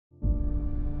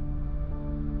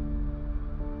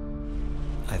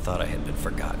I thought I had been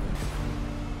forgotten.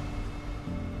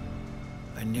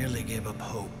 I nearly gave up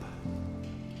hope.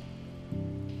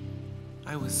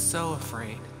 I was so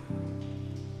afraid.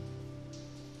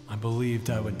 I believed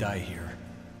I would die here.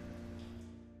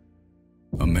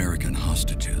 American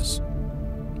hostages,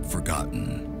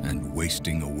 forgotten and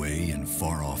wasting away in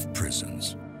far-off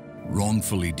prisons,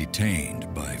 wrongfully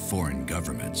detained by foreign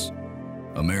governments.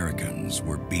 Americans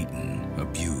were beaten,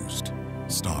 abused,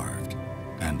 starved,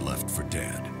 and left for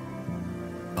dead.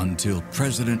 Until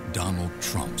President Donald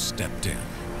Trump stepped in.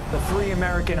 The 3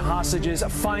 American hostages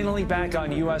finally back on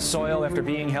U.S. soil after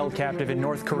being held captive in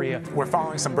North Korea. We're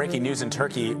following some breaking news in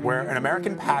Turkey where an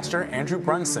American pastor, Andrew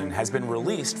Brunson, has been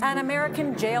released. An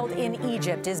American jailed in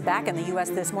Egypt is back in the U.S.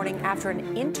 this morning after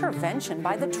an intervention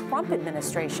by the Trump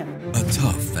administration. A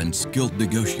tough and skilled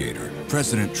negotiator,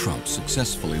 President Trump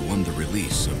successfully won the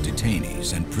release of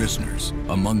detainees and prisoners,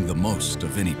 among the most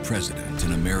of any president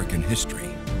in American history.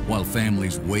 While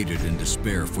families waited in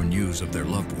despair for news of their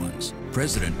loved ones,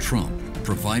 President Trump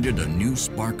provided a new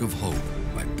spark of hope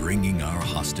by bringing our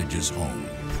hostages home.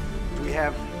 We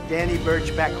have Danny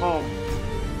Birch back home,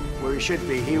 where he should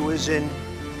be. He was in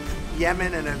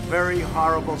Yemen in a very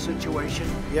horrible situation.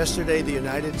 Yesterday, the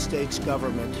United States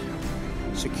government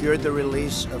secured the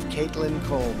release of Caitlin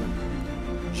Coleman,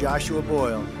 Joshua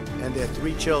Boyle, and their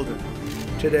 3 children.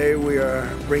 Today, we are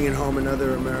bringing home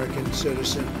another American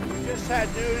citizen. We just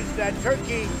had news that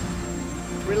Turkey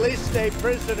released a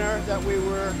prisoner that we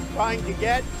were trying to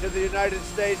get to the United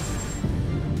States.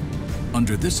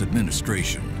 Under this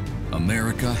administration,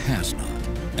 America has not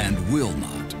and will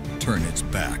not turn its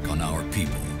back on our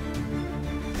people.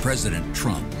 President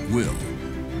Trump will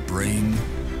bring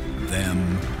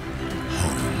them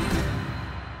home.